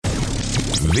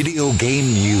Video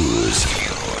game news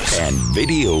and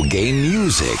video game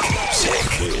music.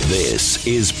 This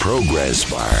is Progress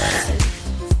Bar.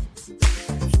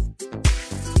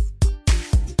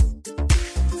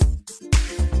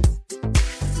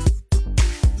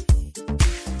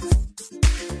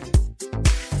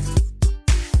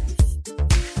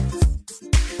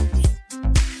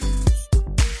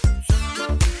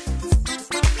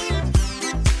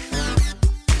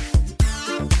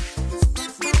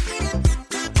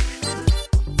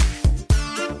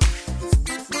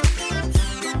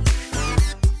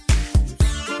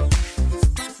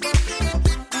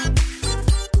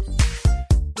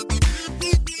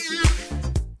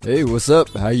 Hey, what's up?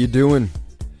 How you doing?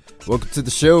 Welcome to the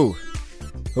show.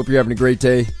 Hope you're having a great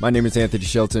day. My name is Anthony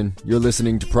Shelton. You're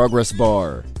listening to Progress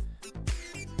Bar.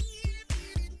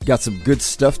 Got some good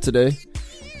stuff today.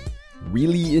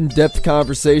 Really in-depth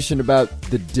conversation about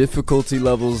the difficulty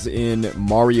levels in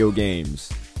Mario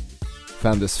games.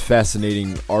 Found this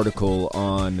fascinating article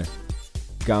on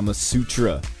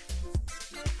Gamasutra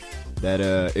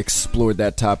that explored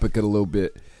that topic a little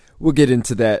bit. We'll get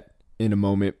into that in a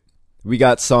moment. We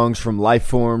got songs from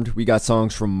Lifeformed, we got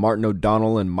songs from Martin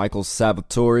O'Donnell and Michael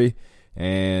Salvatore,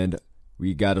 and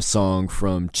we got a song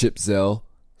from Chip Zell,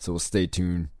 so we'll stay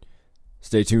tuned.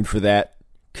 Stay tuned for that,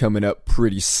 coming up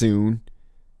pretty soon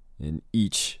in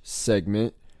each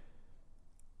segment.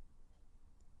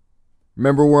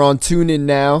 Remember, we're on TuneIn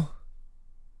now.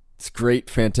 It's great,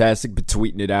 fantastic, been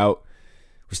tweeting it out.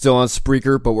 We're still on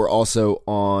Spreaker, but we're also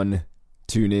on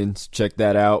TuneIn, so check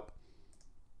that out.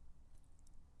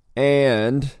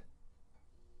 And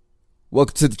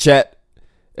welcome to the chat,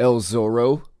 El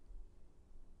Zorro.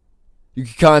 You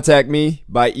can contact me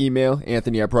by email,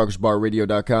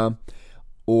 anthony@progressbarradio.com,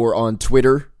 or on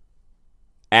Twitter,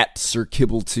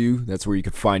 @SirKibble2. That's where you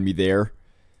can find me there.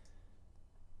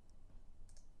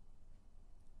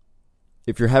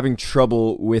 If you're having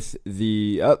trouble with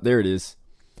the... Oh, there it is.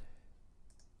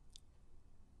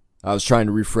 I was trying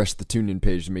to refresh the TuneIn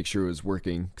page to make sure it was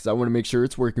working, because I want to make sure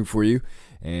it's working for you,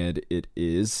 and it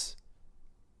is.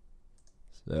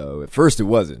 So at first it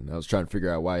wasn't. I was trying to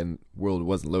figure out why in the world it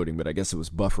wasn't loading, but I guess it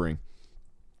was buffering.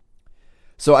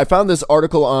 So I found this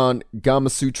article on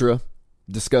Gamasutra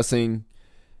discussing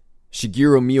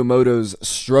Shigeru Miyamoto's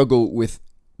struggle with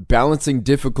balancing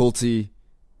difficulty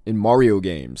in Mario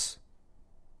games,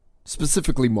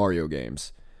 specifically Mario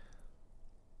games.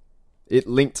 It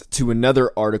linked to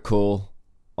another article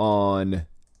on,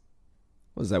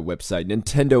 what was that website?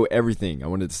 Nintendo Everything. I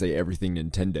wanted to say Everything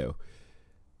Nintendo.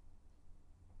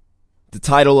 The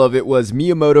title of it was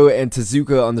Miyamoto and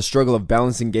Tezuka on the struggle of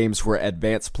balancing games for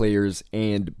advanced players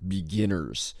and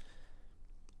beginners.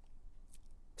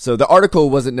 So the article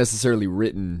wasn't necessarily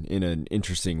written in an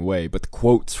interesting way, but the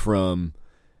quotes from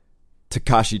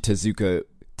Takashi Tezuka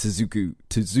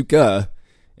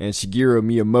and Shigeru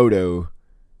Miyamoto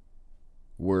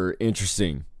were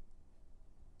interesting.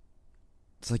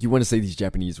 It's like you want to say these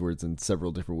Japanese words in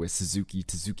several different ways. Suzuki.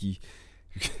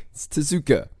 It's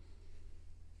Tezuka.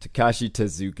 Takashi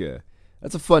Tezuka.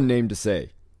 That's a fun name to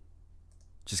say.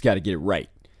 Just got to get it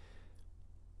right.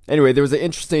 Anyway, there was an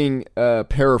interesting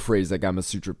paraphrase that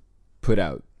Gamasutra put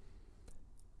out.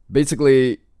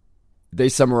 Basically, they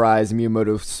summarize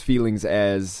Miyamoto's feelings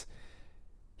as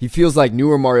he feels like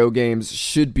newer Mario games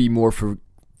should be more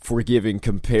forgiving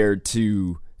compared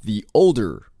to the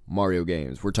older Mario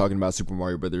games. We're talking about Super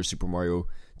Mario Brothers, Super Mario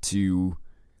 2,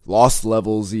 Lost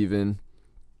Levels even.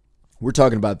 We're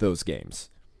talking about those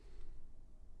games.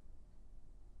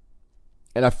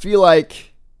 And I feel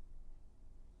like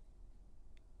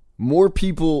more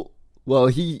people, well,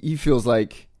 he feels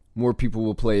like more people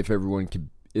will play if everyone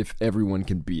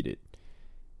can beat it.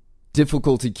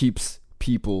 Difficulty keeps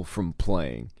people from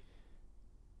playing.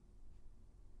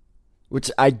 Which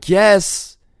I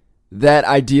guess that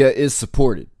idea is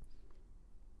supported.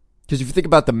 Because if you think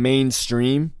about the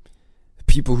mainstream,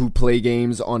 people who play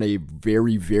games on a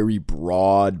very, very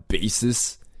broad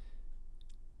basis,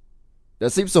 that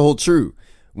seems to hold true.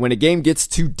 When a game gets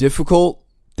too difficult,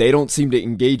 they don't seem to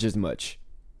engage as much.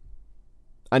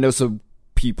 I know some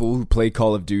people who play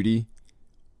Call of Duty.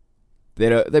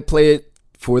 They play it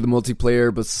for the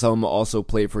multiplayer, but some also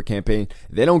play it for campaign.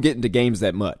 They don't get into games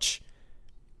that much.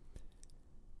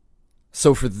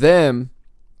 So for them,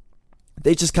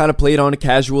 they just kind of play it on a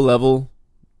casual level.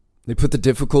 They put the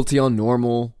difficulty on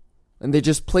normal, and they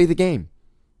just play the game.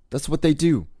 That's what they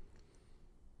do.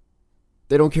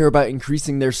 They don't care about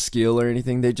increasing their skill or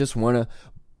anything. They just want a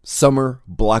summer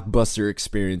blockbuster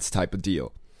experience type of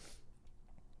deal.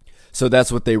 So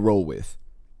that's what they roll with.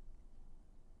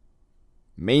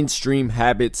 mainstream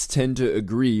habits tend to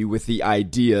agree with the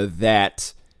idea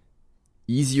that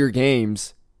easier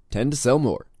games tend to sell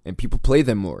more, and people play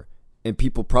them more, and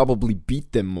people probably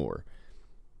beat them more.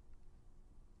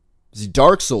 See,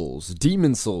 Dark Souls,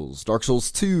 Demon Souls, Dark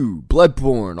Souls 2,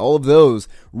 Bloodborne, all of those,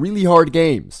 really hard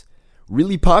games,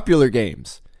 really popular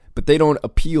games, but they don't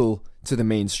appeal to the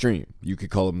mainstream. You could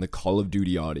call them the Call of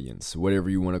Duty audience, whatever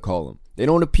you want to call them. They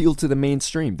don't appeal to the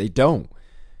mainstream. They don't.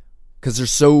 Because they're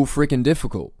so freaking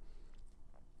difficult.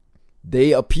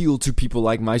 They appeal to people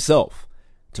like myself.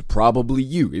 To probably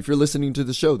you. If you're listening to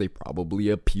the show, they probably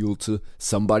appeal to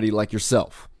somebody like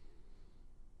yourself.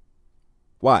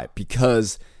 Why?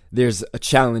 Because there's a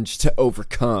challenge to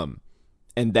overcome.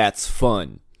 And that's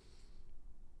fun.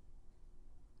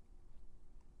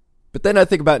 But then I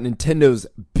think about Nintendo's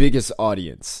biggest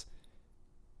audience.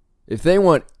 If they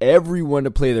want everyone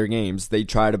to play their games, they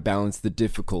try to balance the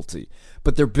difficulty.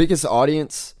 But their biggest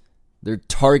audience, their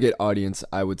target audience,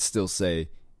 I would still say,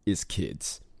 is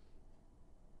kids.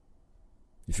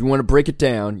 If you want to break it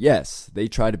down, yes, they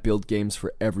try to build games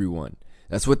for everyone.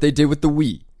 That's what they did with the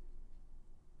Wii.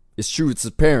 It's true, it's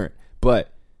apparent,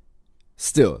 but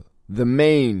still, the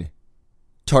main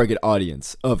target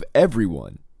audience of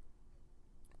everyone,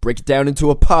 break it down into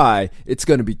a pie, it's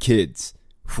going to be kids,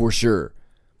 for sure.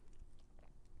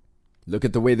 Look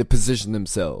at the way they position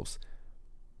themselves.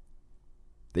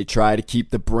 They try to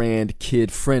keep the brand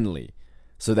kid-friendly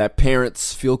so that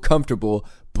parents feel comfortable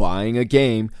buying a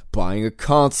game, buying a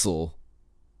console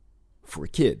for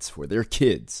kids, for their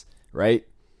kids, right?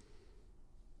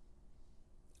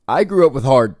 I grew up with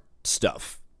hard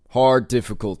stuff, hard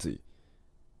difficulty.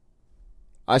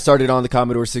 I started on the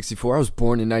Commodore 64. I was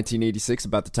born in 1986,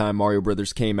 about the time Mario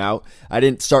Brothers came out. I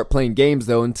didn't start playing games,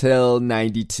 though, until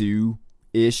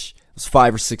 92-ish. I was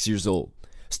 5 or 6 years old.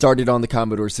 Started on the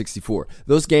Commodore 64.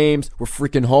 Those games were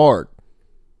freaking hard.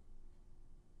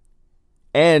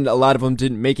 And a lot of them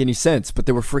didn't make any sense, but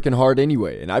they were freaking hard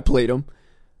anyway, and I played them.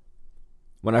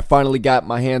 When I finally got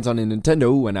my hands on a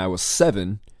Nintendo when I was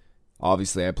 7,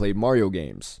 obviously I played Mario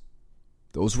games.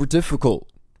 Those were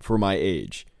difficult for my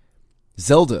age.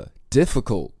 Zelda,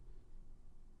 difficult.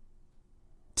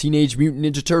 Teenage Mutant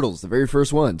Ninja Turtles, the very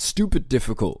first one, stupid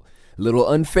difficult. A little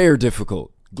unfair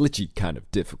difficult. Glitchy kind of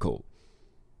difficult.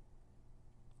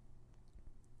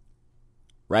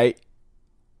 Right?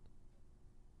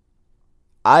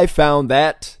 I found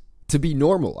that to be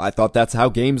normal. I thought that's how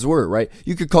games were, right?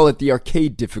 You could call it the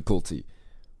arcade difficulty.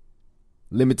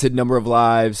 Limited number of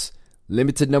lives,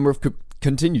 limited number of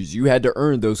continues. You had to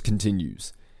earn those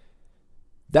continues.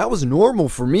 That was normal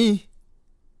for me.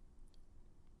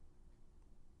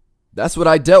 That's what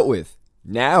I dealt with.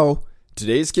 Now,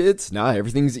 today's kids,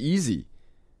 everything's easy.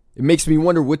 It makes me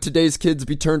wonder, would today's kids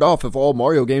be turned off if all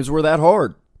Mario games were that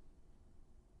hard?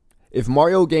 If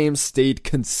Mario games stayed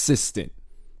consistent,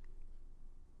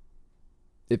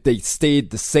 if they stayed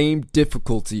the same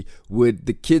difficulty, would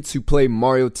the kids who play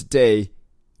Mario today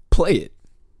play it?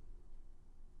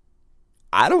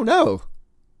 I don't know.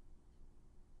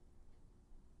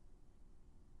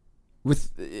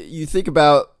 You think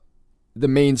about the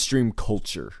mainstream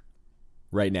culture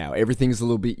right now. Everything's a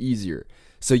little bit easier.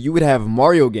 So you would have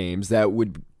Mario games that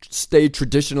would stay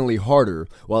traditionally harder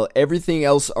while everything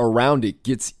else around it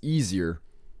gets easier.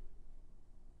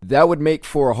 That would make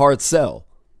for a hard sell.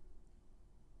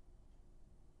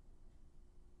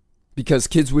 Because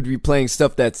kids would be playing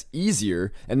stuff that's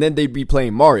easier, and then they'd be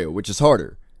playing Mario, which is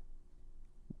harder.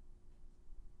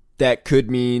 That could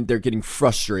mean they're getting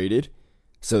frustrated,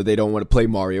 so they don't want to play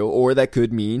Mario, or that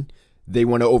could mean they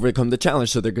want to overcome the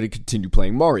challenge, so they're going to continue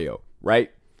playing Mario, right?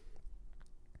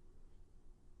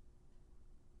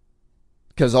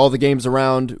 Because all the games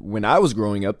around when I was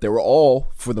growing up, they were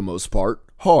all, for the most part,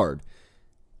 hard.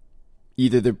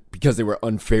 Either because they were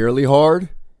unfairly hard,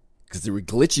 because they were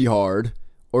glitchy hard,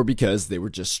 or because they were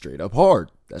just straight up hard.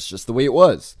 That's just the way it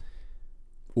was.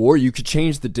 Or you could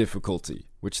change the difficulty,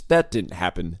 which that didn't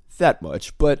happen that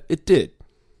much, but it did.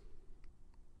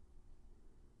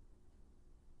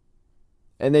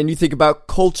 And then you think about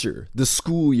culture, the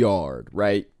schoolyard,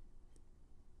 right?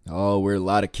 Oh, where a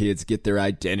lot of kids get their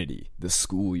identity, the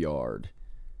schoolyard.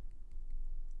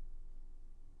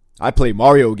 I play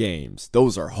Mario games.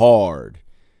 Those are hard.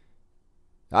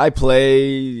 I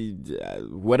play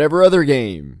whatever other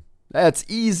game. That's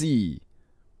easy.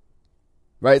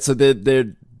 Right? So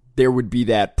there would be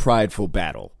that prideful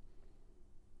battle.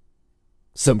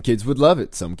 Some kids would love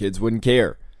it. Some kids wouldn't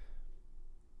care.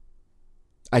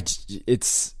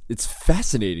 It's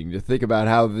fascinating to think about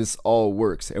how this all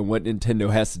works and what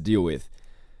Nintendo has to deal with.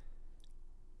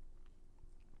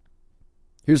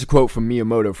 Here's a quote from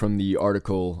Miyamoto from the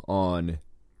article on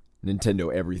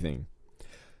Nintendo everything.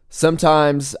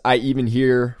 Sometimes I even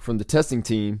hear from the testing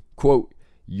team, quote,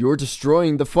 "You're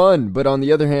destroying the fun." But on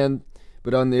the other hand,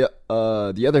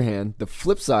 the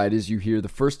flip side is you hear the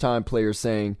first-time players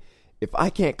saying, "If I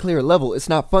can't clear a level, it's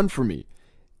not fun for me.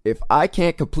 If I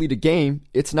can't complete a game,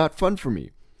 it's not fun for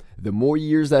me." The more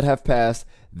years that have passed,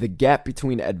 the gap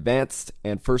between advanced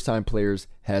and first-time players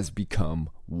has become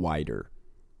wider.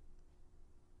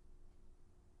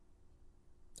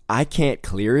 I can't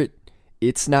clear it.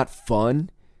 It's not fun.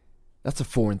 That's a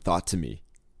foreign thought to me.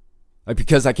 Like,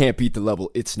 because I can't beat the level,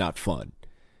 it's not fun.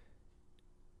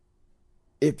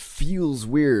 It feels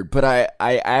weird, but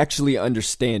I actually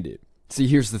understand it. See,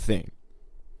 here's the thing.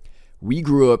 We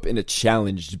grew up in a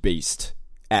challenge-based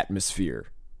atmosphere.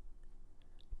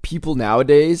 People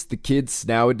nowadays, the kids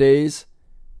nowadays,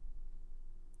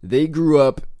 they grew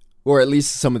up, or at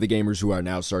least some of the gamers who are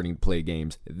now starting to play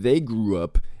games, they grew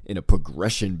up in a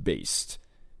progression-based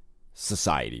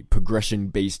society,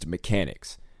 progression-based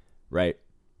mechanics, right?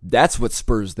 That's what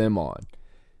spurs them on.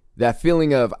 That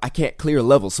feeling of, I can't clear a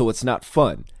level, so it's not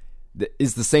fun,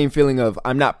 is the same feeling of,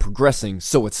 I'm not progressing,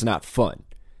 so it's not fun.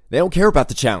 They don't care about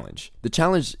the challenge. The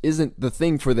challenge isn't the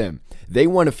thing for them. They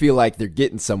want to feel like they're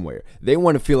getting somewhere. They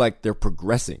want to feel like they're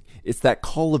progressing. It's that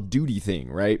Call of Duty thing,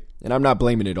 right? And I'm not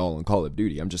blaming it all on Call of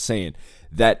Duty. I'm just saying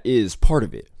that is part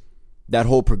of it. That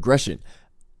whole progression.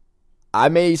 I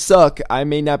may suck. I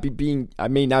may not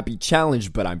be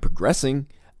challenged, but I'm progressing.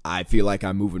 I feel like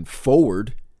I'm moving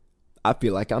forward. I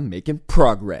feel like I'm making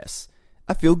progress.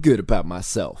 I feel good about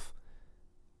myself.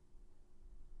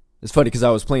 It's funny because I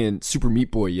was playing Super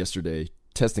Meat Boy yesterday,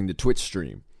 testing the Twitch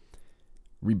stream.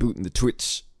 Rebooting the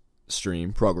Twitch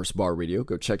stream, Progress Bar Radio.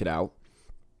 Go check it out.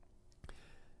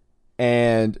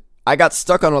 And I got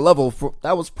stuck on a level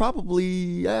that was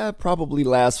probably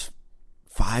last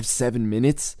 5-7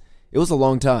 minutes. It was a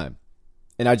long time.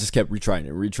 And I just kept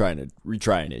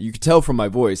retrying it. You could tell from my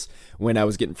voice when I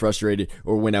was getting frustrated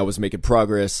or when I was making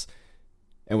progress.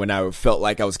 And when I felt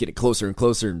like I was getting closer and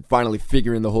closer and finally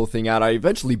figuring the whole thing out, I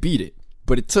eventually beat it.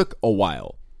 But it took a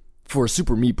while. For a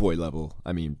Super Meat Boy level,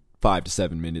 5 to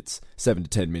 7 minutes, 7 to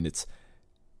 10 minutes.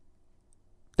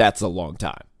 That's a long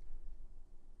time.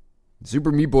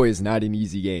 Super Meat Boy is not an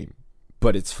easy game,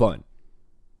 but it's fun.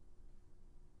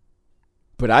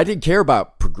 But I didn't care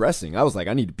about progressing. I was like,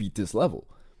 I need to beat this level.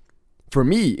 For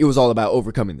me, it was all about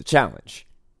overcoming the challenge.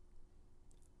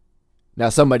 Now,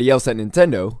 somebody else at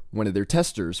Nintendo, one of their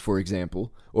testers, for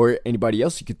example, or anybody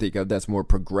else you could think of that's more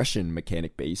progression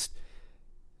mechanic based,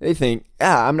 they think,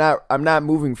 I'm not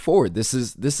moving forward. This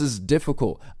is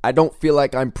difficult. I don't feel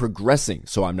like I'm progressing,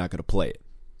 so I'm not going to play it.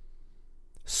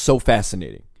 So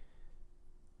fascinating.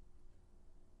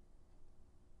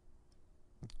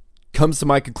 Comes to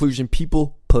my conclusion,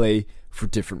 people play for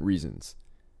different reasons.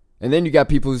 And then you got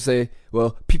people who say,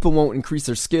 well, people won't increase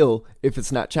their skill if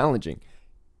it's not challenging.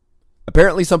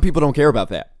 Apparently, some people don't care about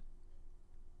that.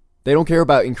 They don't care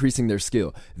about increasing their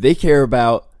skill. They care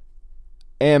about,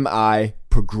 am I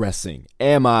progressing?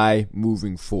 Am I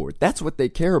moving forward? That's what they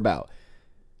care about.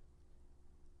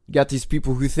 You got these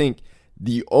people who think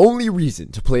the only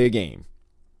reason to play a game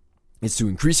is to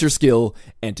increase your skill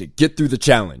and to get through the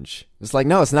challenge. It's like,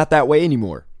 no, it's not that way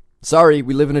anymore. Sorry,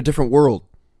 we live in a different world.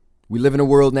 We live in a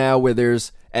world now where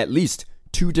there's at least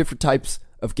 2 different types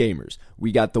of gamers.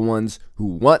 We got the ones who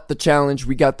want the challenge.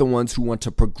 We got the ones who want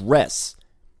to progress.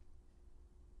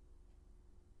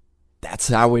 That's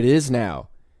how it is now.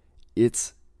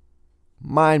 It's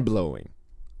mind-blowing.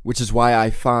 Which is why I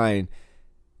find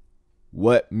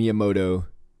what Miyamoto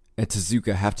and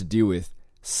Tezuka have to deal with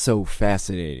so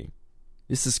fascinating.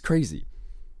 This is crazy.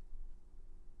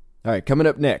 Alright, coming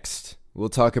up next, we'll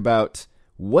talk about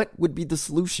what would be the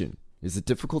solution. Is it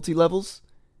difficulty levels?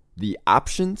 The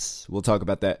options? We'll talk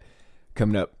about that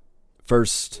coming up.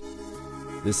 First,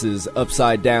 this is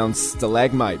Upside Down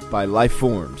Stalagmite by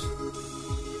Lifeformed.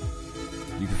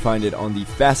 You can find it on the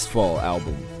Fastfall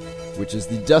album, which is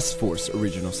the Dust Force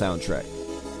original soundtrack.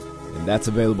 And that's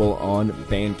available on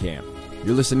Bandcamp.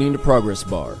 You're listening to Progress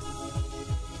Bar.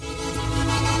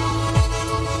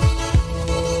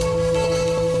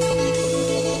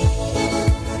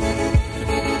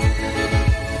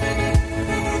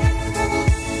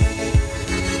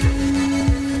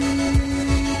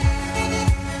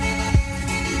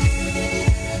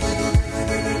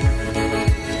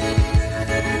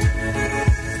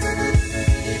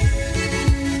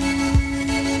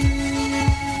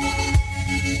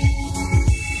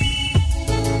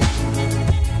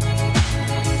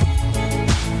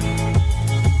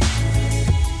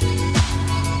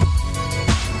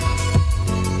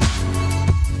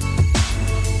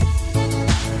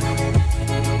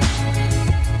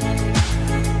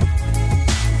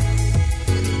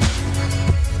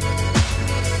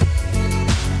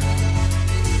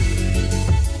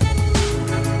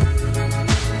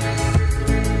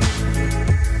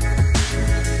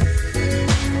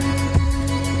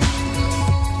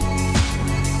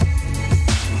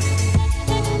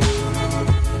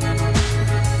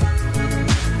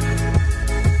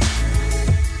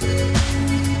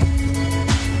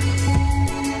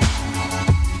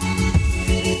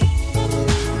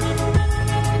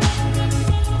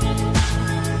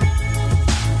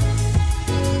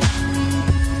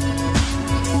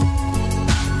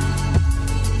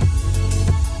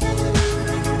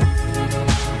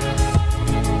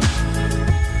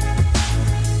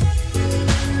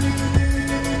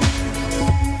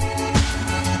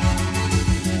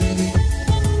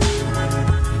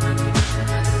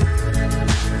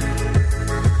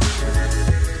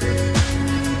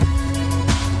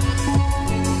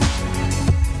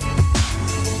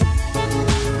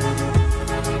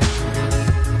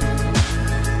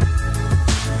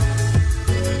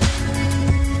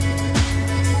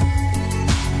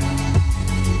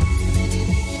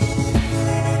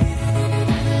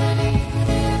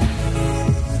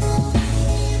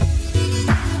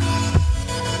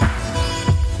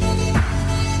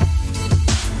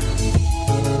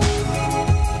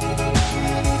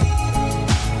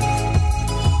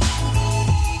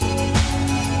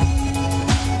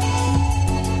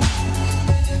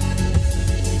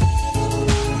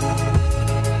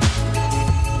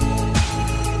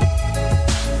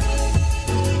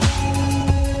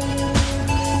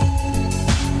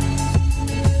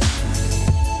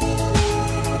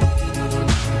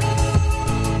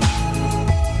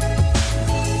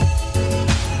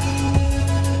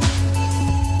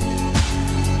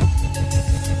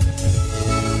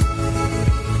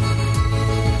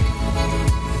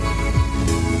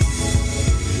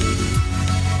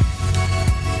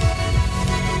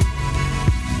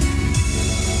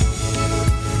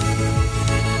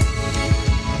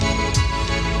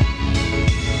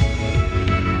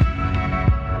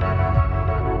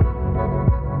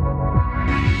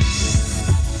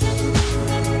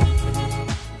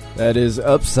 That is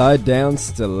Upside Down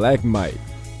Stalagmite.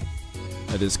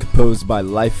 That is composed by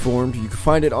Lifeformed. You can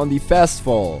find it on the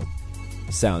Fastfall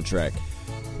soundtrack,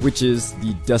 which is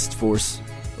the Dust Force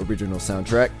original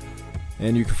soundtrack.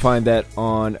 And you can find that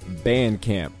on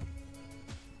Bandcamp.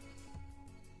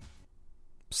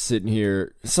 Sitting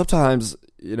here, sometimes,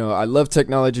 I love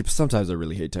technology, but sometimes I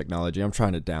really hate technology. I'm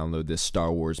trying to download this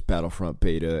Star Wars Battlefront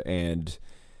beta, and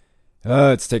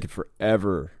it's taking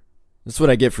forever. That's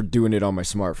what I get for doing it on my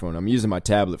smartphone. I'm using my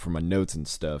tablet for my notes and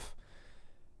stuff.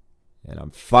 And I'm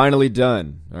finally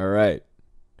done. Alright.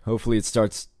 Hopefully it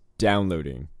starts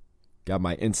downloading. Got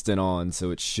my instant on, so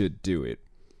it should do it.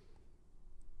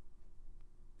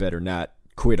 Better not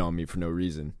quit on me for no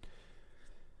reason.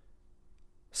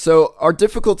 So, are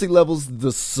difficulty levels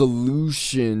the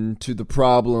solution to the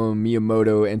problem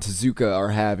Miyamoto and Tezuka are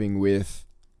having with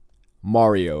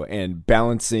Mario and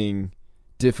balancing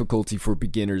difficulty for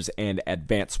beginners and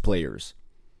advanced players?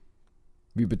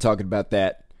 We've been talking about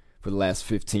that for the last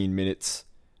 15 minutes.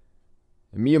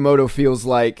 And Miyamoto feels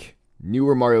like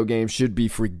newer Mario games should be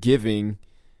forgiving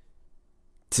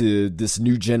to this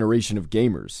new generation of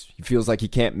gamers. He feels like he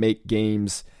can't make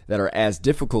games that are as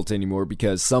difficult anymore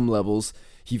because some levels,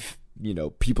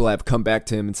 people have come back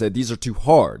to him and said these are too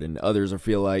hard, and others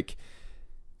feel like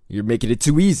you're making it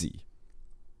too easy.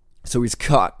 So he's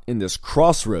caught in this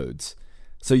crossroads.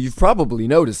 So you've probably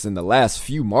noticed in the last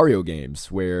few Mario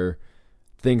games where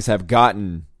things have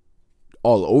gotten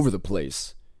all over the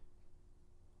place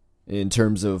in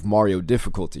terms of Mario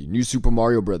difficulty. New Super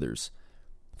Mario Brothers,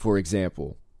 for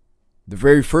example. The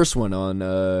very first one on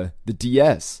the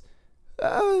DS.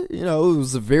 It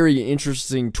was a very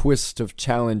interesting twist of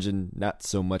challenge and not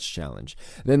so much challenge.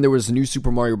 Then there was New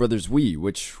Super Mario Brothers Wii,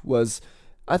 which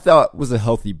I thought was a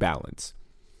healthy balance.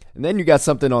 And then you got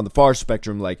something on the far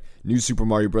spectrum like New Super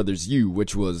Mario Bros. U,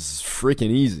 which was freaking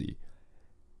easy.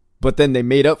 But then they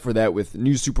made up for that with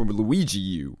New Super Luigi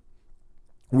U,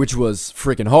 which was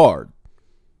freaking hard.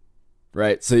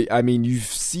 Right? So, you've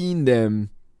seen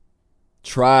them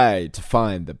try to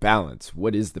find the balance.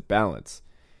 What is the balance?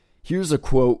 Here's a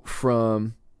quote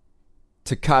from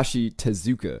Takashi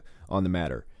Tezuka on the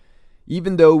matter.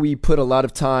 Even though we put a lot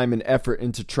of time and effort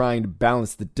into trying to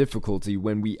balance the difficulty,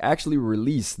 when we actually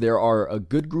release, there are a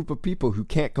good group of people who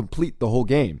can't complete the whole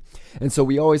game. And so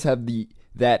we always have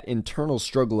that internal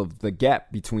struggle of the gap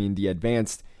between the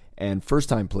advanced and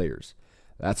first-time players.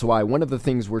 That's why one of the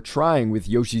things we're trying with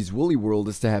Yoshi's Woolly World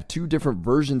is to have two different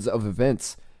versions of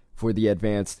events for the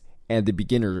advanced and the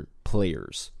beginner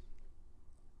players.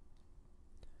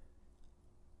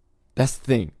 That's the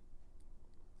thing.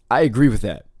 I agree with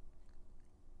that.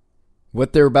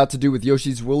 What they're about to do with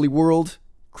Yoshi's Woolly World,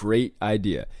 great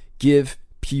idea. Give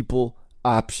people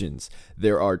options.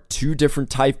 There are two different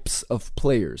types of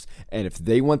players, and if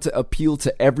they want to appeal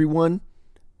to everyone,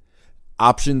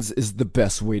 options is the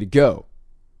best way to go.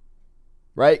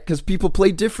 Right? Because people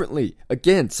play differently.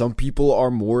 Again, some people are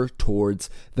more towards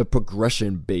the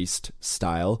progression-based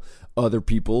style. Other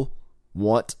people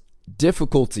want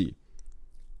difficulty.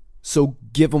 So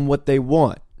give them what they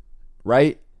want.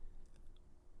 Right?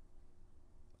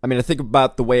 I think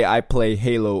about the way I play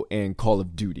Halo and Call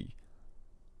of Duty.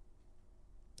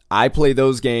 I play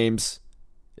those games.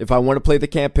 If I want to play the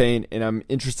campaign and I'm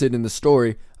interested in the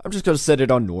story, I'm just going to set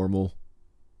it on normal.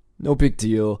 No big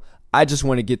deal. I just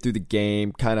want to get through the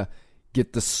game, kind of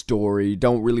get the story.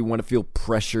 Don't really want to feel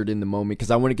pressured in the moment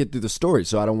because I want to get through the story.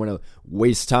 So I don't want to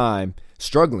waste time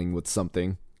struggling with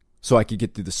something so I can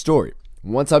get through the story.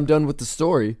 Once I'm done with the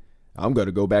story, I'm going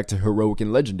to go back to Heroic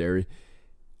and Legendary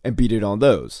and beat it on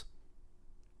those.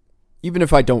 Even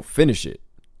if I don't finish it,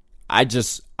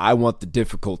 I want the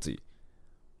difficulty.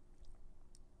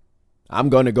 I'm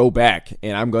going to go back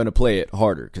and I'm going to play it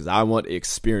harder because I want to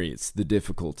experience the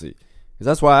difficulty. Because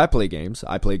that's why I play games.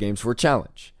 I play games for a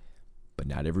challenge. But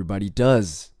not everybody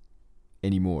does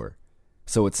anymore.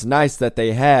 So it's nice that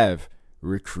they have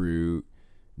recruit,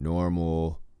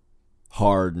 normal,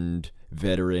 hardened,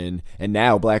 veteran, and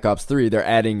now Black Ops 3, they're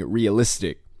adding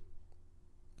realistic.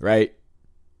 Right?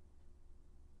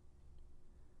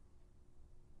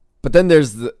 But then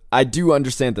I do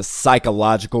understand the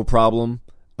psychological problem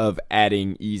of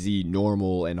adding easy,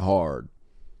 normal, and hard.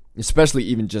 Especially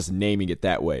even just naming it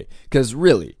that way. Because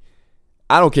really,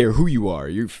 I don't care who you are.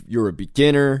 You're a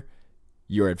beginner,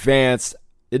 you're advanced,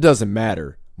 it doesn't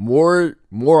matter. More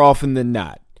often than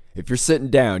not, if you're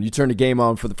sitting down, you turn the game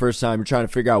on for the first time, you're trying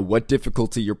to figure out what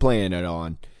difficulty you're playing it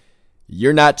on,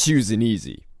 you're not choosing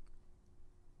easy.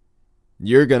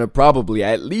 You're going to probably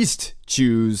at least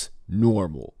choose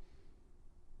normal.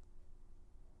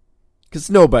 Because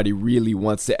nobody really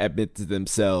wants to admit to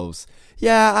themselves,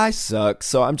 yeah, I suck,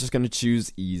 so I'm just going to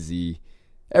choose easy.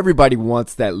 Everybody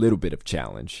wants that little bit of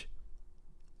challenge.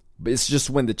 But it's just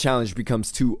when the challenge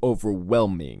becomes too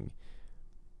overwhelming.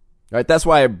 Right? That's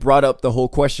why I brought up the whole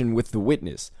question with The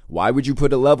Witness. Why would you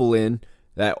put a level in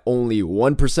that only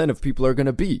 1% of people are going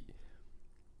to beat?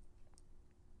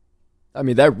 I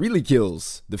mean, that really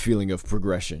kills the feeling of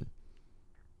progression.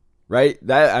 Right?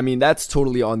 That's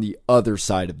totally on the other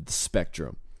side of the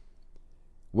spectrum.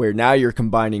 Where now you're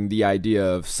combining the idea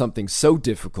of something so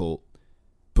difficult,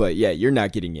 but yeah, you're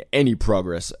not getting any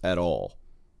progress at all.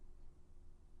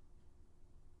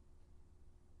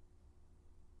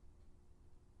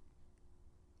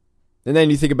 And then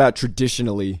you think about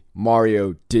traditionally,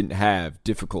 Mario didn't have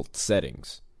difficult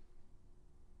settings.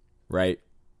 Right?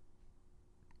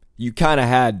 You kind of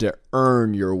had to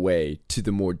earn your way to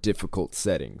the more difficult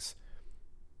settings.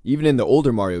 Even in the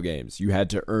older Mario games, you had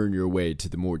to earn your way to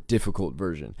the more difficult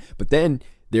version. But then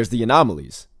there's the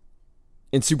anomalies.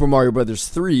 In Super Mario Bros.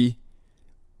 3,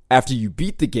 after you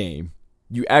beat the game,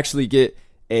 you actually get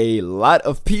a lot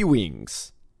of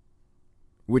P-Wings,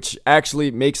 which actually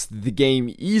makes the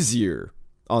game easier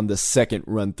on the second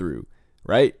run through,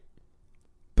 right?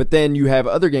 But then you have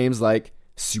other games like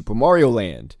Super Mario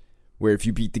Land, where if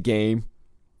you beat the game,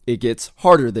 it gets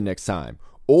harder the next time.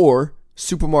 Or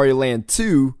Super Mario Land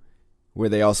 2, where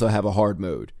they also have a hard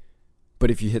mode. But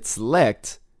if you hit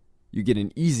select, you get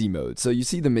an easy mode. So you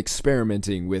see them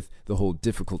experimenting with the whole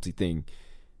difficulty thing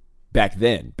back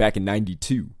then, back in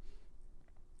 92.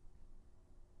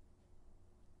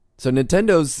 So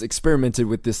Nintendo's experimented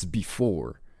with this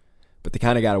before, but they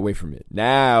kind of got away from it.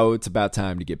 Now it's about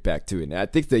time to get back to it. And I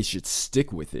think they should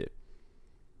stick with it.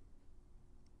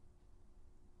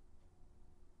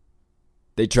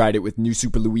 They tried it with New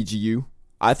Super Luigi U.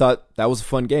 I thought that was a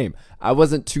fun game. I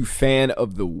wasn't too fan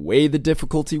of the way the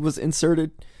difficulty was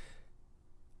inserted,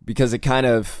 because it kind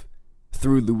of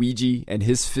threw Luigi and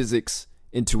his physics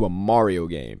into a Mario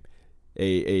game.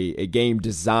 A game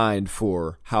designed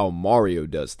for how Mario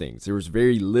does things. There was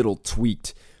very little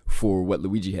tweaked for what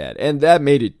Luigi had. And that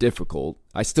made it difficult.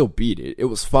 I still beat it. It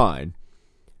was fine.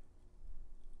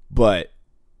 But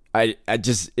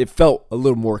it felt a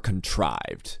little more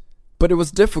contrived. But it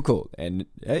was difficult. And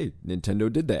hey,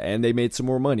 Nintendo did that. And they made some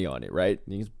more money on it, right?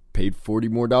 They paid $40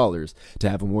 more to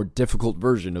have a more difficult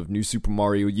version of New Super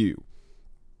Mario U.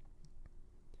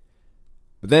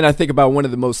 But then I think about one of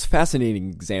the most fascinating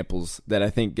examples that I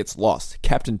think gets lost,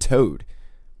 Captain Toad.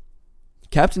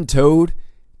 Captain Toad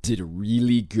did a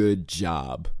really good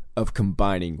job of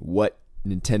combining what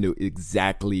Nintendo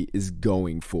exactly is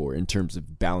going for in terms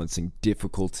of balancing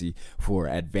difficulty for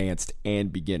advanced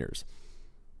and beginners.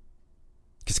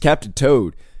 Because Captain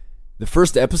Toad, the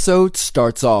first episode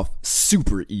starts off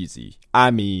super easy.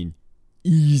 I mean,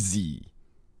 easy.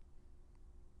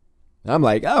 I'm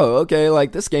like, oh, okay,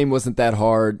 like this game wasn't that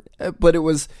hard, but it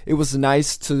was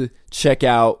nice to check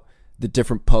out the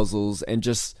different puzzles and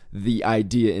just the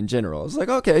idea in general. I was like,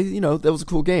 okay, that was a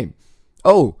cool game.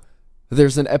 Oh,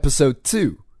 there's an episode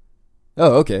 2.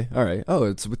 Oh, okay, all right. Oh,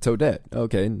 it's with Toadette.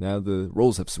 Okay, now the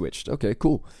roles have switched. Okay,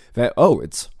 cool. Oh,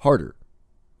 it's harder.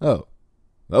 Oh,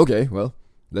 okay, well,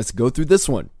 let's go through this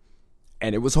one.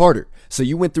 And it was harder. So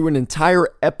you went through an entire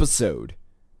episode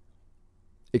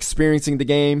experiencing the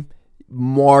game,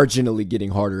 marginally getting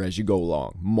harder as you go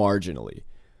along. Marginally.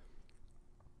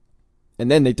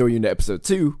 And then they throw you into episode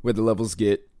 2 where the levels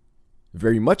get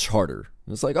very much harder.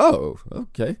 And it's like, oh,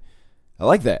 okay. I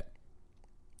like that.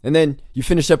 And then you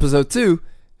finish episode 2.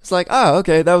 It's like, oh,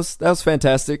 okay, that was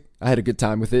fantastic. I had a good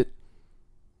time with it.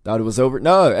 Thought it was over.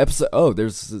 No,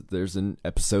 there's an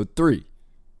episode 3.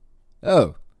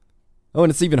 Oh, and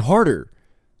it's even harder.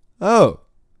 Oh,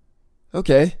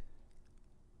 okay.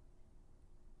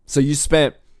 So you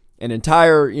spent an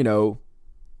entire,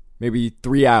 maybe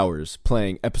 3 hours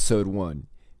playing episode 1.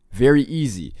 Very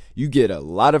easy. You get a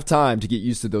lot of time to get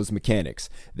used to those mechanics.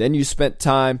 Then you spent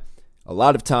a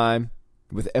lot of time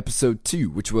with episode 2,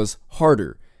 which was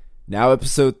harder. Now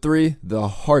episode 3, the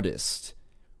hardest.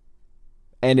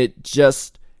 And it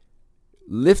just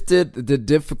lifted the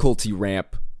difficulty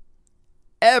ramp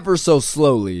ever so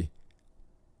slowly.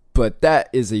 But that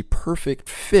is a perfect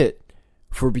fit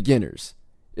for beginners.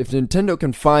 If Nintendo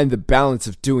can find the balance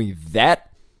of doing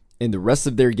that in the rest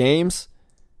of their games,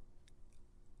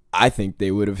 I think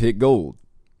they would have hit gold.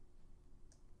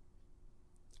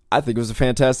 I think it was a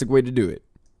fantastic way to do it.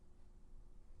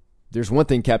 There's one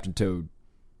thing Captain Toad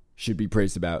should be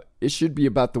praised about. It should be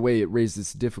about the way it raised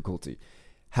its difficulty.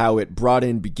 How it brought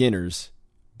in beginners,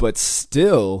 but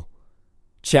still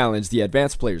challenged the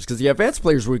advanced players. Because the advanced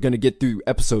players were going to get through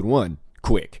episode 1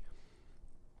 quick.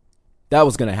 That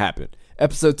was going to happen.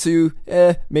 Episode 2,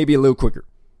 maybe a little quicker.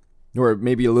 Or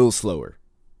maybe a little slower.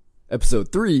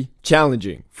 Episode 3,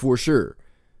 challenging, for sure.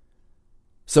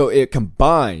 So it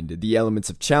combined the elements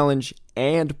of challenge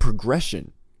and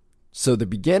progression. So the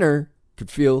beginner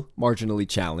could feel marginally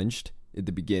challenged at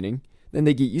the beginning. Then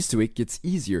they get used to it, gets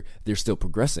easier. They're still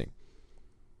progressing.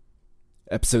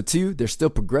 Episode 2, they're still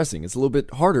progressing. It's a little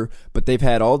bit harder, but they've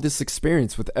had all this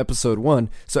experience with episode 1.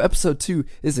 So episode 2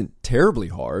 isn't terribly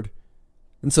hard.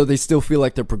 And so they still feel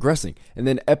like they're progressing. And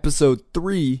then episode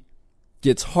 3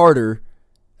 gets harder.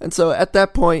 And so at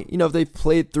that point, they've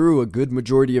played through a good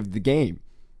majority of the game.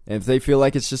 And if they feel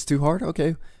like it's just too hard,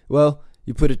 okay, well,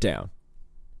 you put it down.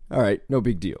 All right, no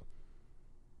big deal.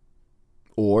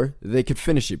 Or they could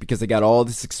finish it because they got all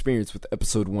this experience with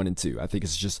episode 1 and 2. I think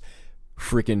it's just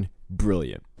freaking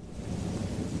brilliant.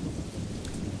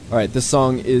 All right, this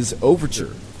song is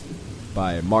Overture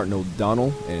by Martin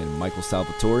O'Donnell and Michael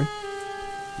Salvatore.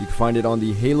 You can find it on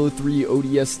the Halo 3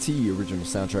 ODST original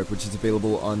soundtrack, which is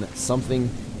available on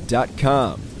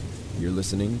something.com. You're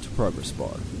listening to Progress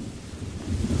Bar.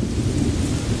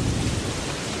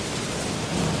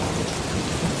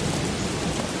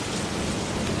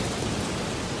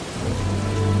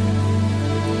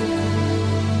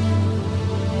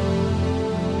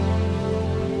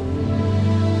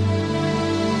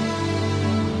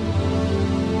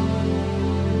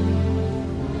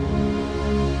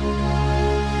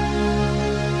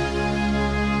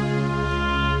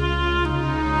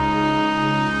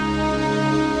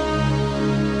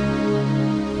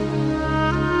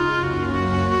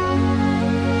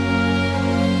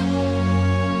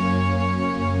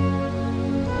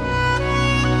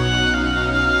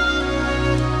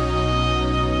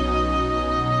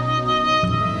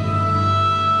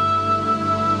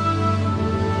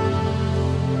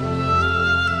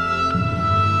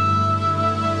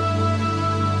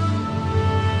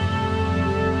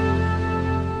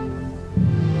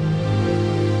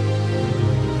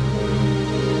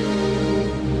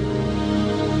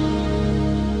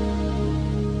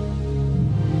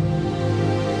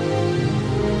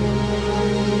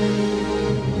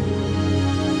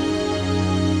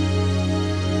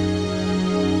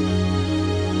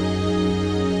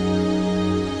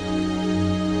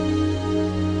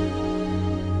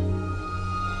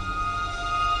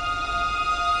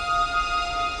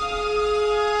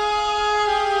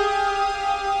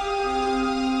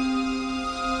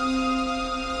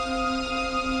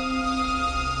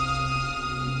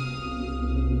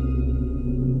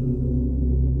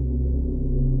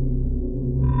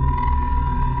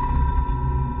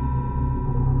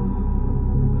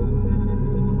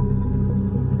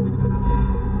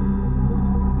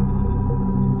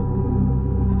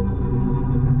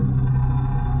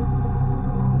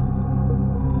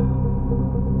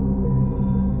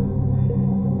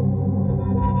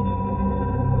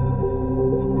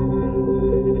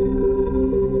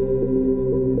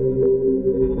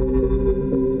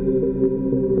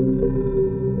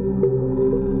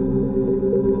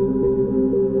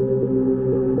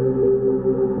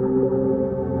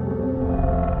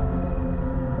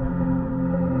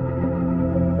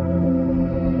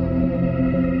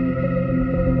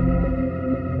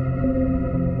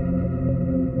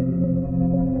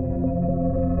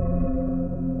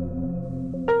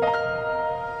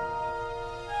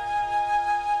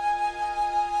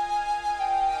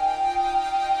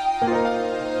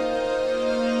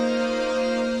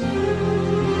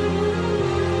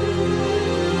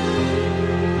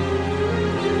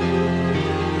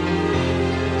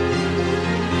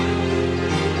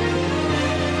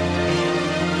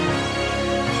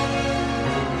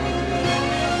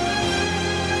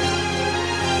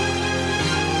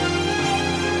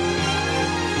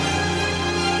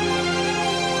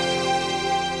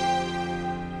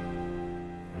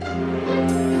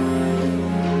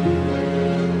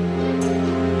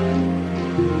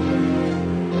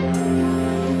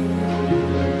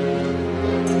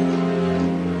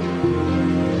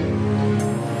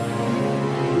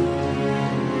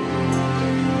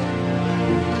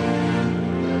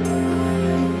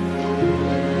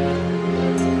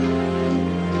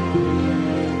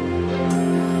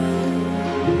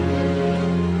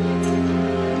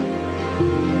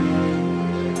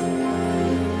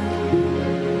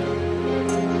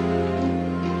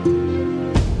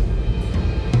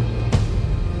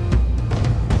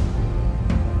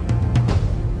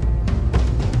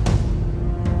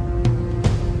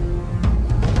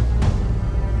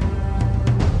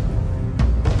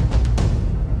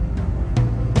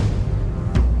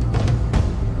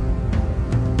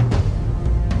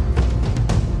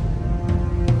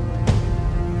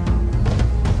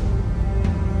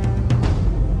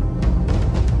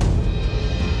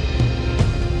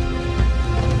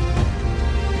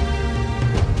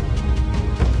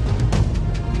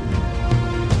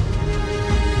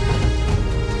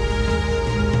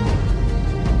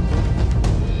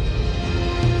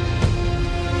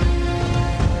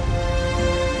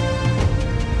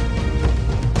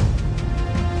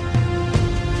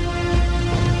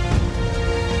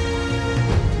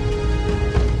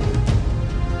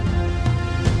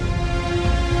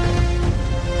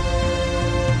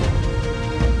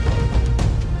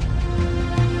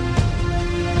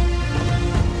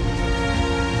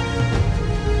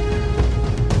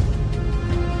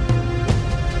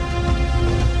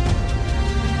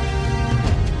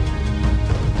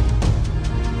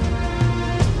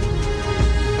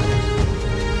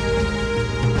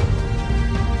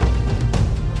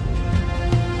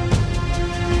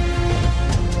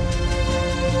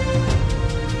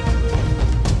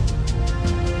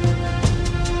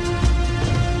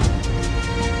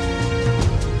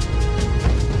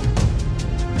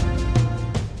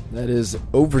 That is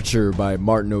Overture by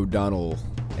Martin O'Donnell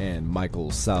and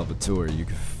Michael Salvatore. You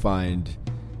can find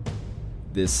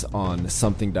this on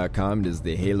something.com. It is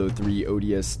the Halo 3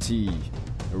 ODST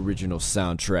original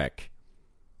soundtrack.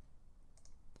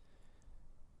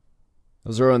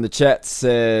 Ozoro in the chat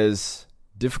says,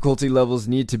 difficulty levels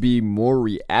need to be more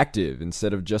reactive.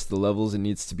 Instead of just the levels, it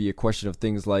needs to be a question of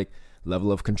things like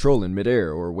level of control in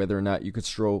midair, or whether or not you could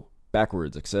stroll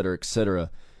backwards, etc.,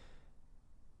 etc.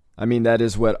 I mean, that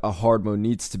is what a hard mode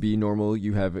needs to be. Normal,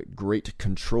 you have great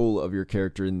control of your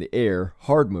character in the air.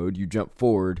 Hard mode, you jump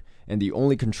forward, and the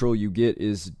only control you get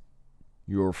is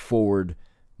your forward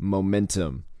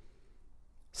momentum.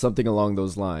 Something along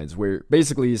those lines, where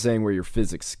basically he's saying where your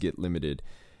physics get limited.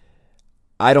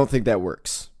 I don't think that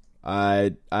works.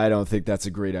 I don't think that's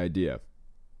a great idea.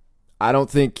 I don't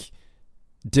think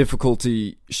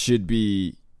difficulty should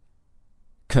be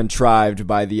contrived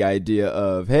by the idea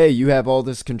of, hey, you have all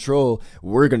this control,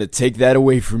 we're going to take that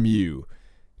away from you.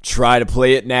 Try to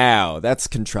play it now. That's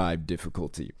contrived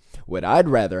difficulty. What I'd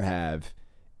rather have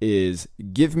is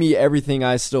give me everything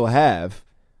I still have,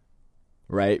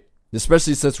 right?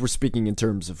 Especially since we're speaking in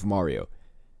terms of Mario,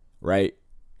 right?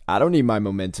 I don't need my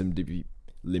momentum to be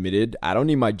limited. I don't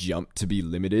need my jump to be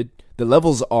limited. The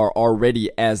levels are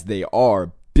already as they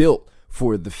are, built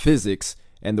for the physics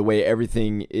and the way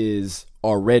everything is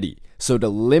already. So to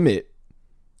limit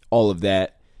all of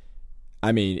that,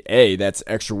 I mean, that's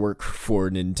extra work for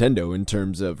Nintendo in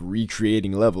terms of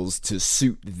recreating levels to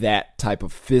suit that type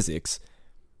of physics.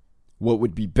 What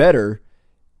would be better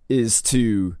is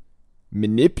to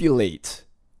manipulate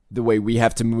the way we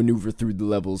have to maneuver through the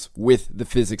levels with the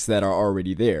physics that are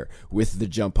already there, with the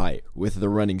jump height, with the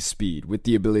running speed, with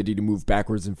the ability to move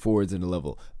backwards and forwards in a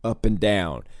level, up and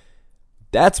down.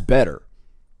 That's better.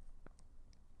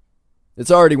 It's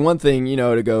already one thing,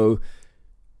 to go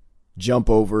jump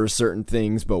over certain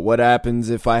things, but what happens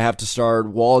if I have to start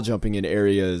wall jumping in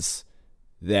areas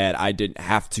that I didn't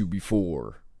have to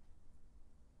before?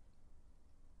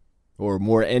 Or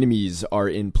more enemies are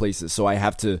in places, so I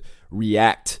have to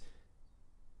react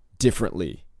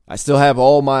differently. I still have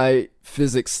all my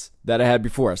physics that I had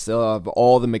before. I still have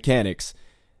all the mechanics.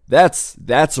 That's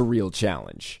a real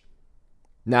challenge.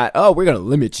 Not, we're going to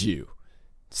limit you.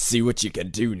 See what you can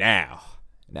do now.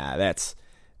 Nah, that's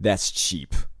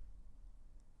cheap.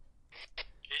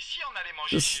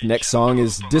 This next song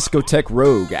is Discotheque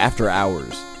Rogue After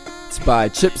Hours. It's by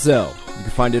Chip Zell. You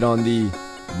can find it on the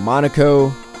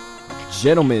Monaco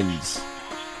Gentleman's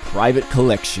Private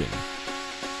Collection. You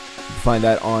can find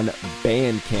that on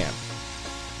Bandcamp.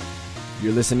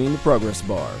 You're listening to Progress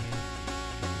Bar.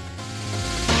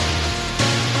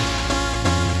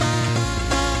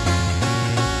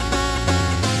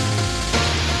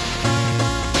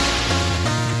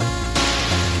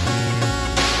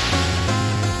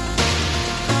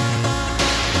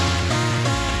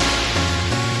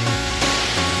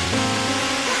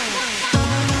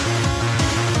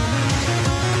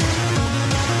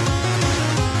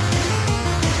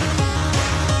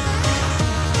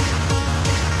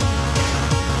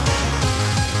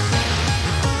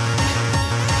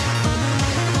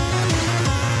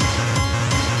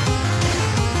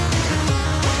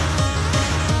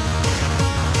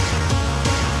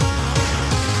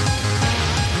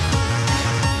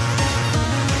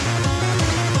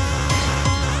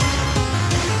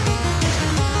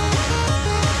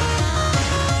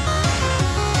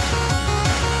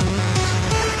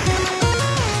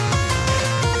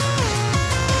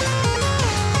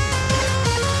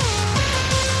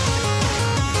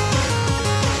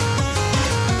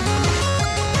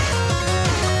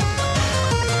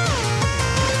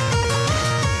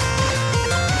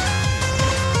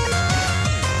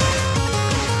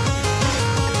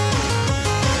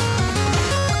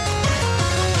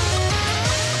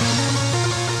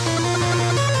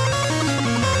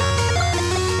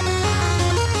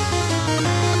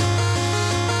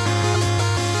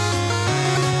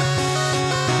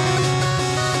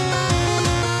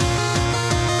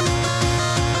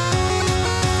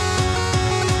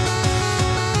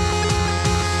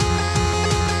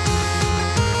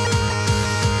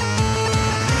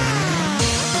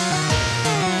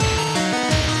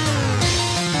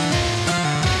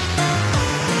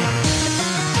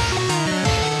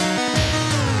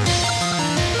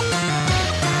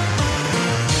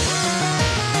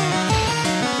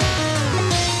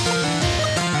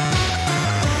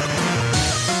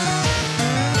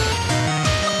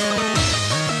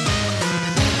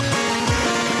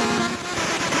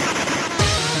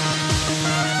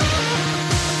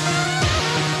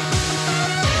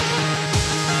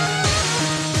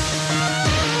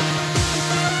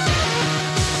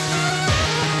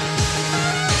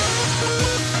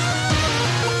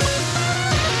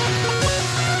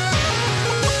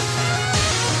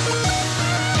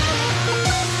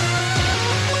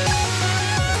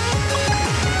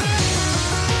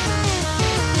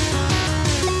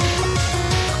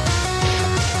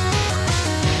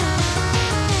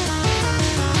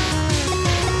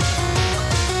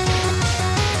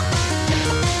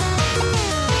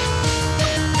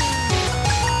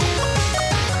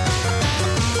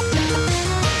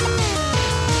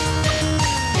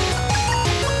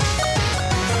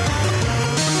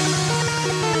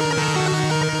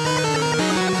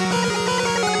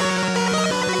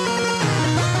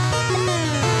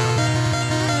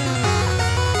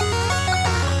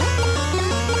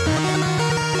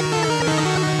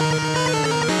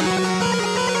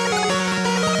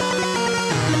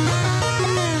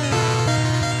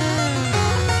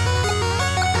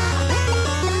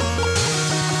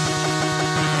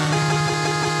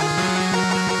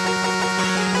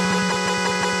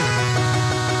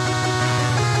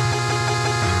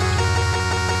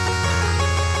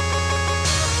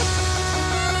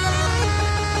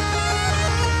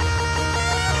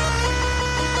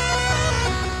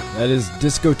 That is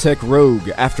Discotheque Rogue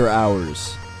After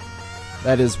Hours.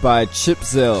 That is by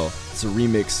Chipzel. It's a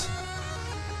remix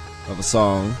of a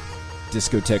song,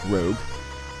 Discotheque Rogue,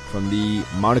 from the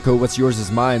Monaco What's Yours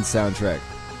Is Mine soundtrack.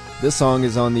 This song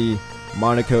is on the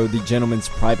Monaco The Gentleman's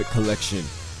Private Collection,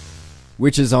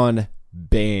 which is on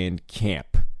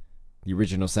Bandcamp. The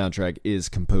original soundtrack is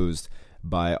composed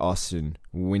by Austin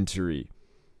Wintory.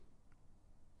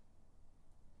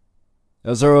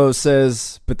 Azuro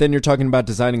says, but then you're talking about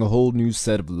designing a whole new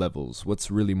set of levels. What's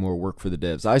really more work for the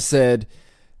devs? I said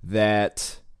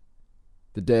that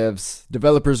the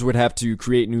developers would have to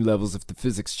create new levels if the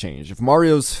physics changed. If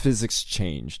Mario's physics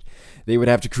changed, they would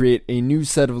have to create a new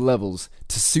set of levels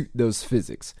to suit those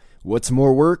physics. What's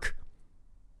more work?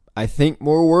 I think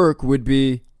more work would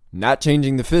be not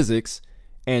changing the physics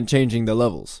and changing the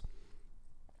levels.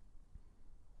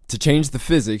 To change the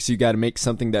physics, you got to make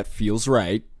something that feels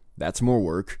right. That's more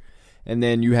work. And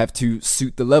then you have to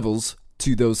suit the levels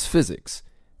to those physics,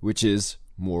 which is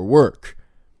more work.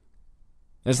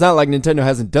 And it's not like Nintendo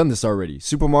hasn't done this already.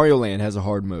 Super Mario Land has a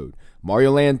hard mode.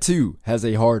 Mario Land 2 has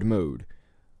a hard mode.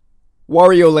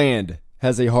 Wario Land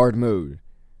has a hard mode.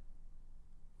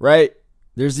 Right?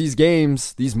 There's these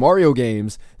games, these Mario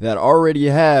games, that already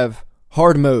have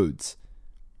hard modes.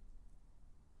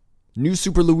 New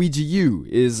Super Luigi U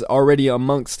is already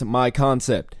amongst my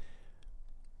concept.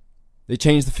 They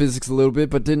changed the physics a little bit,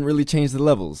 but didn't really change the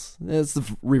levels. It's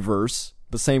the reverse,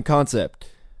 but same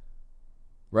concept.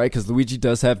 Right? Because Luigi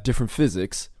does have different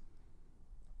physics.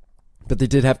 But they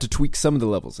did have to tweak some of the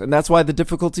levels. And that's why the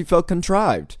difficulty felt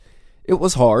contrived. It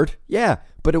was hard, yeah,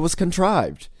 but it was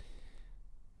contrived.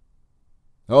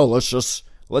 Oh,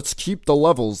 let's keep the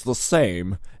levels the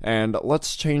same, and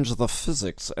let's change the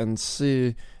physics and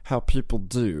see how people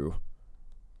do.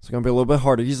 It's going to be a little bit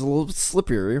harder. He's a little bit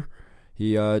slipperier.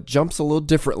 He jumps a little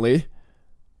differently.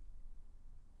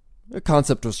 The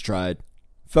concept was tried.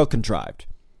 Felt contrived.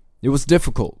 It was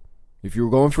difficult. If you were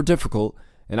going for difficult,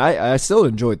 and I still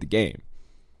enjoyed the game.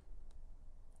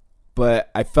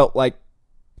 But I felt like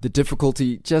the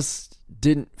difficulty just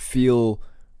didn't feel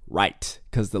right.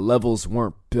 Because the levels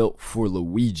weren't built for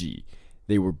Luigi.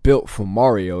 They were built for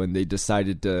Mario, and they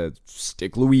decided to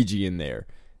stick Luigi in there.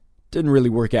 Didn't really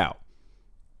work out.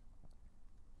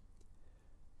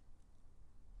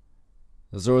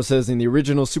 Azora says, in the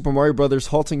original Super Mario Bros.,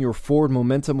 halting your forward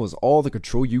momentum was all the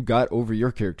control you got over your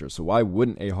character. So why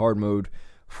wouldn't a hard mode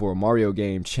for a Mario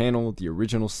game channel the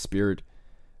original spirit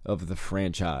of the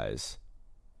franchise?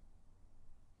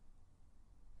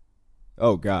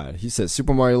 Oh god, he says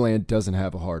Super Mario Land doesn't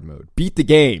have a hard mode. Beat the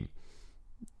game.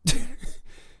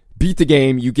 Beat the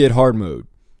game, you get hard mode.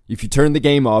 If you turn the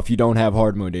game off, you don't have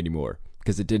hard mode anymore.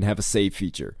 Because it didn't have a save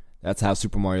feature. That's how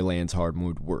Super Mario Land's hard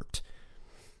mode worked.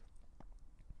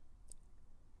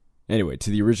 Anyway, to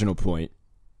the original point.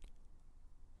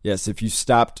 Yes, if you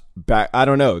stopped back, I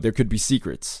don't know, there could be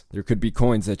secrets. There could be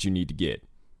coins that you need to get.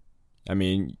 I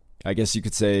mean, I guess you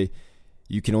could say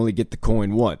you can only get the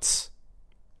coin once.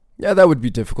 Yeah, that would be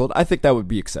difficult. I think that would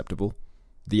be acceptable.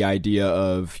 The idea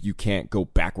of you can't go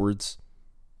backwards.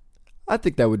 I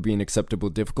think that would be an acceptable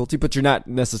difficulty, but you're not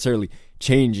necessarily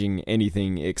changing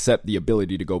anything except the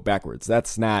ability to go backwards.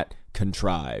 That's not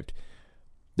contrived.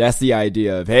 That's the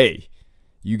idea of, hey,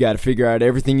 you got to figure out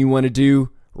everything you want to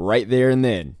do right there and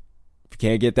then. If you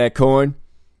can't get that coin,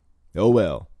 oh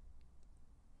well.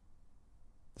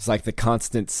 It's like the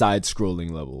constant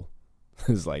side-scrolling level.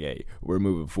 It's like, hey, we're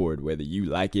moving forward whether you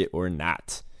like it or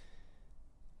not.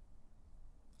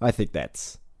 I think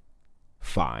that's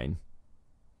fine.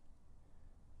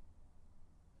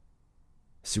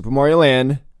 Super Mario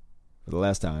Land, for the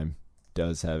last time,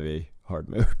 does have a hard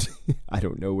mode. I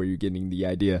don't know where you're getting the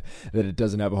idea that it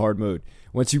doesn't have a hard mode.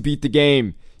 Once you beat the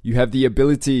game, you have the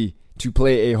ability to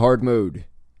play a hard mode.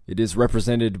 It is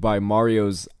represented by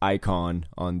Mario's icon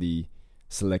on the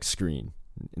select screen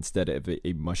instead of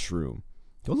a mushroom.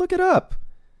 Go look it up.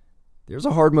 There's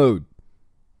a hard mode.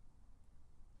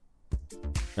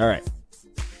 Alright.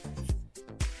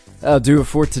 That'll do it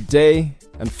for today.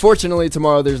 Unfortunately,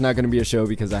 tomorrow there's not going to be a show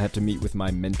because I have to meet with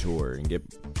my mentor and get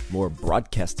more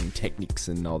broadcasting techniques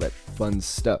and all that fun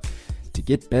stuff to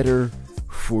get better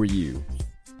for you.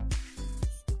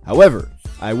 However,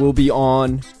 I will be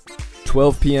on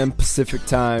 12 p.m. Pacific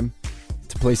time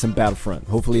to play some Battlefront.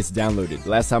 Hopefully it's downloaded.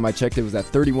 Last time I checked, it was at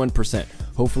 31%.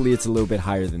 Hopefully it's a little bit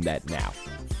higher than that now.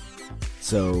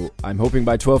 So I'm hoping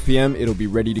by 12 p.m. it'll be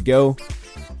ready to go.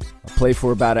 I'll play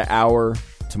for about an hour.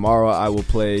 Tomorrow I will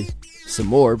play some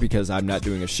more because I'm not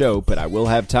doing a show, but I will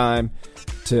have time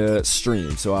to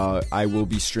stream. So I will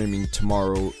be streaming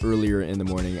tomorrow earlier in the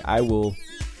morning. I will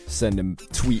send a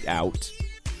tweet out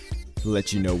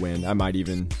let you know when. I might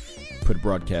even put a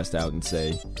broadcast out and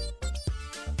say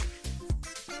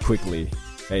quickly,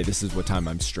 hey, this is what time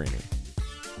I'm streaming.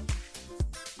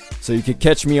 So you can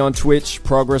catch me on Twitch,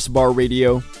 Progress Bar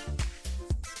Radio.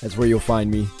 That's where you'll find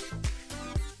me.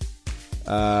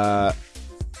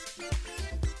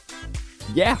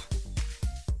 Yeah.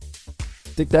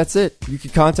 I think that's it. You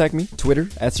can contact me, Twitter,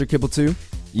 @SirKibble2.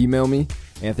 Email me,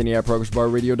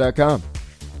 Anthony@ProgressBarRadio.com.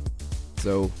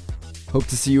 So, hope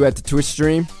to see you at the Twitch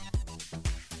stream.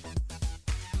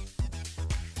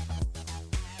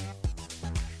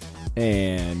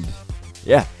 And,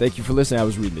 yeah, thank you for listening. I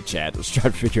was reading the chat. I was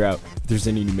trying to figure out if there's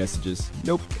any new messages.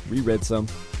 Nope, reread some.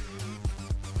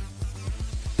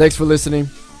 Thanks for listening.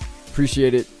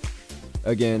 Appreciate it.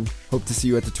 Again, hope to see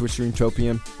you at the Twitch stream, 12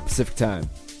 p.m. Pacific time.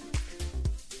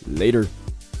 Later.